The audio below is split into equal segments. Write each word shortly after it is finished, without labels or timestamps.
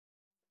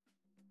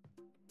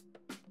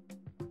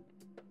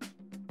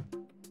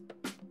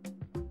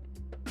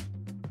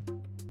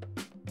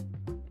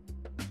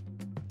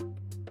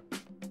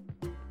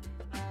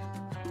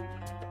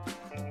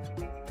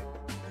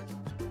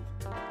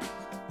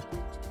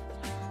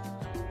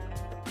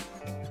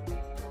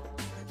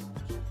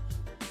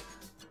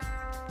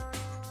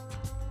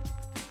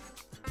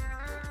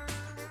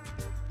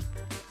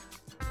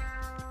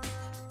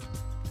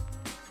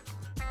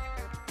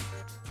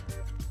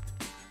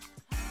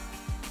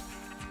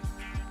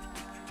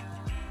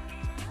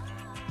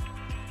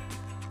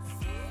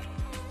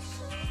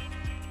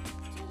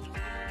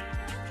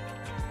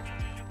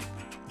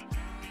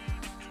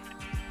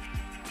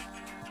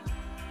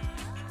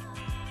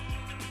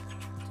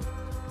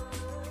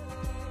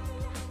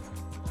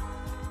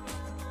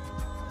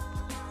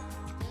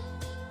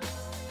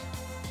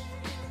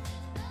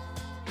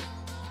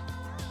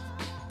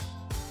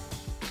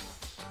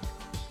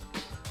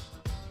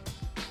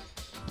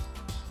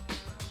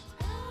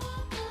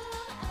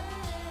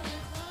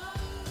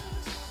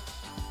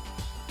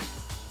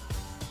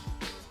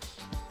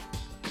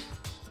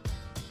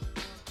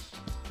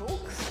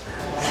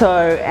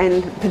So,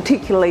 and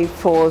particularly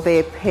for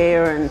their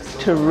parents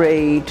to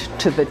read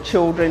to the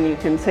children. You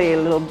can see a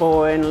little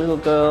boy and a little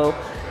girl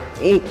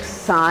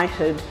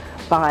excited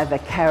by the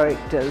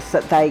characters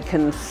that they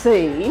can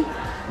see,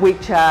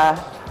 which are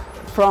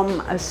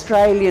from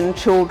Australian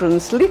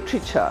children's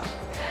literature.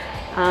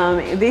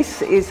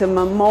 This is a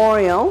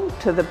memorial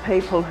to the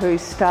people who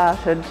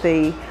started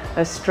the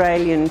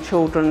Australian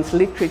Children's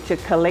Literature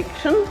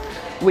Collection,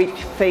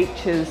 which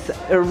features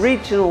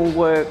original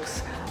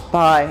works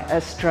by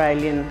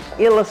Australian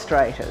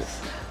illustrators.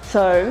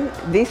 So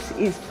this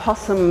is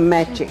Possum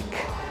Magic,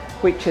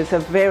 which is a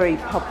very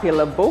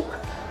popular book.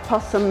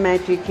 Possum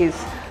Magic is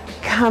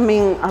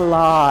coming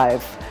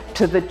alive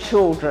to the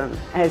children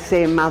as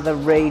their mother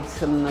reads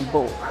them the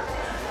book.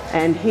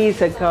 And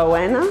here's a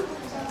goanna,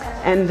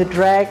 and the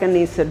dragon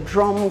is a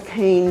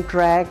Dromkeen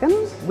dragon,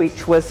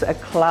 which was a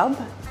club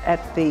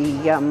at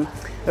the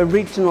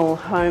original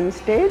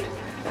homestead.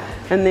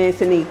 And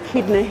there's an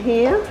echidna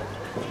here,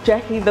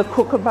 Jackie the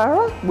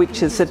Kookaburra,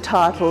 which is the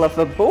title of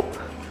a book,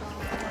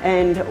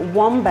 and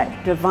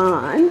Wombat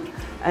Divine,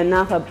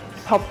 another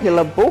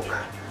popular book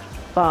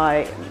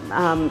by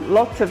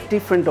lots of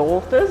different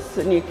authors,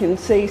 and you can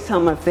see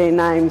some of their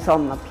names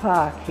on the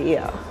plaque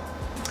here.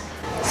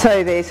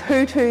 So there's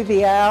Hootu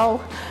the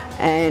Owl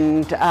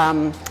and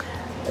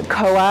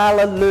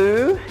Koala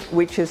Loo,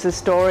 which is a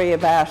story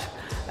about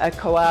a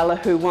koala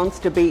who wants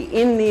to be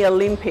in the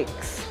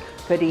Olympics,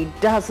 but he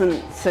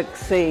doesn't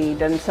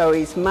succeed, and so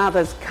his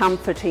mother's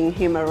comforting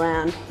him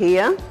around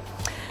here.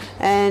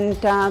 And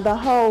the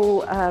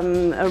whole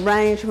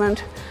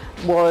arrangement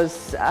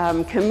was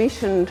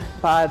commissioned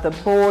by the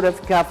Board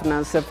of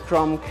Governors of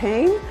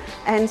Dromkeen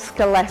and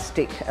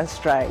Scholastic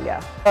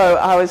Australia. So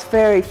I was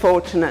very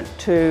fortunate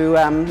to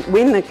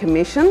win the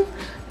commission,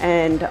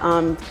 and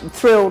I'm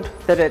thrilled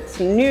that its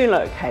new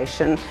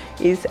location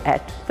is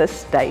at the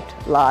State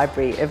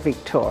Library of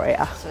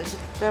Victoria. So it's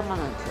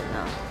permanent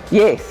now?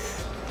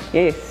 Yes,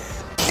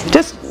 yes.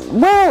 Just,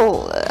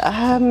 well,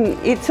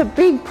 it's a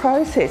big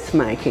process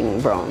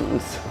making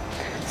bronze.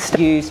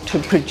 Used to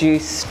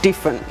produce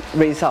different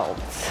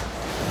results,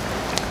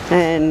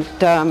 and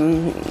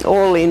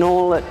all in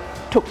all it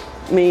took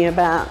me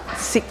about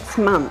 6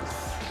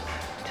 months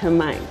to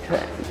make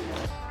that.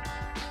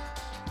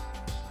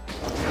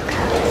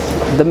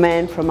 The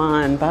Man from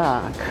Iron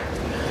Bark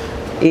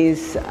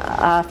is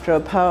after a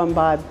poem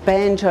by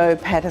Banjo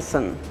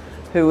Patterson,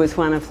 who was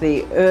one of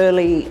the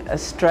early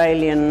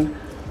Australian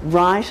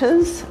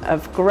writers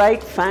of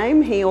great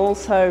fame. He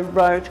also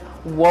wrote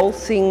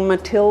Waltzing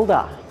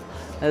Matilda,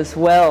 as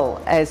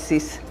well as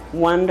this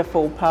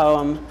wonderful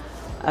poem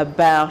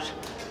about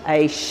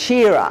a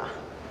shearer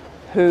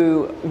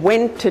who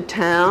went to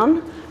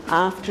town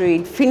after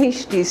he'd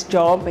finished his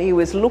job. He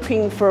was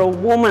looking for a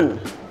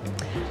woman,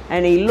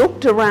 and he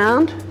looked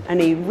around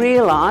and he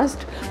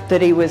realised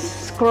that he was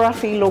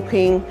scruffy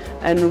looking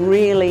and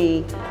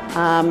really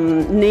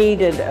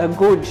needed a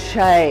good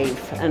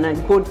shave and a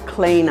good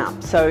clean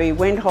up. So he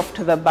went off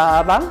to the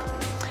barber,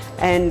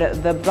 and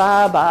the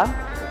barber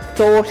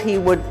thought he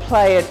would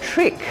play a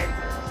trick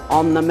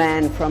on the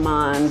Man from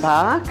Iron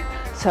Bark.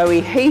 So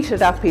he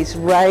heated up his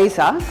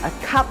razor, a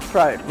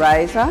cutthroat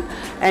razor,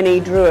 and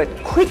he drew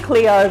it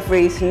quickly over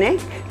his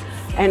neck,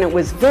 and it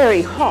was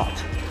very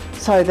hot.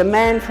 So the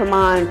Man from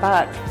Iron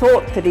Bark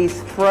thought that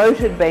his throat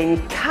had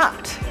been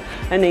cut,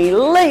 and he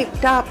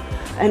leaped up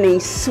and he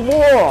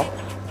swore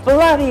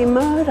bloody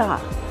murder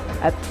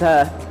at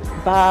the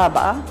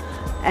barber,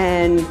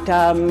 and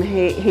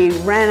he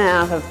ran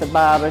out of the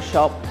barber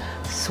shop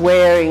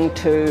swearing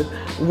to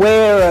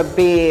wear a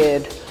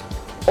beard,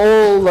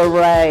 all the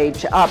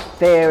rage up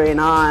there in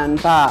Iron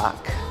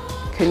Bark.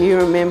 Can you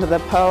remember the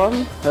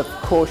poem? Of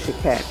course you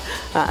can.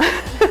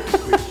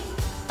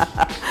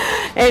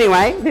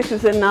 Anyway, this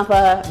is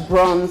another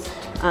bronze,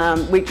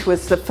 which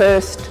was the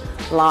first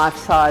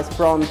life-size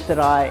bronze that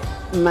I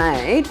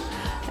made,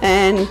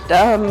 and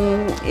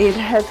it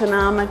has an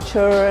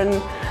armature,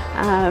 and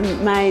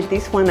made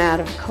this one out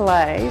of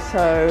clay,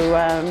 so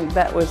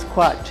that was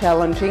quite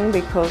challenging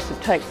because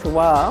it takes a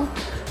while.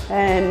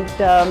 And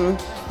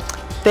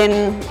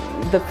then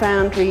the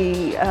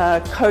foundry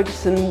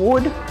Coates and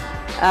Wood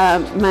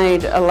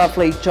made a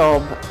lovely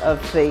job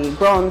of the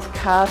bronze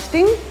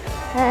casting,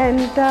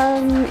 and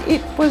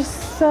it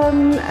was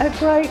a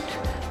great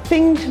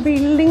thing to be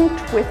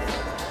linked with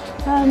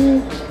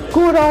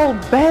good old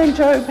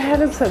Banjo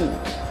Patterson.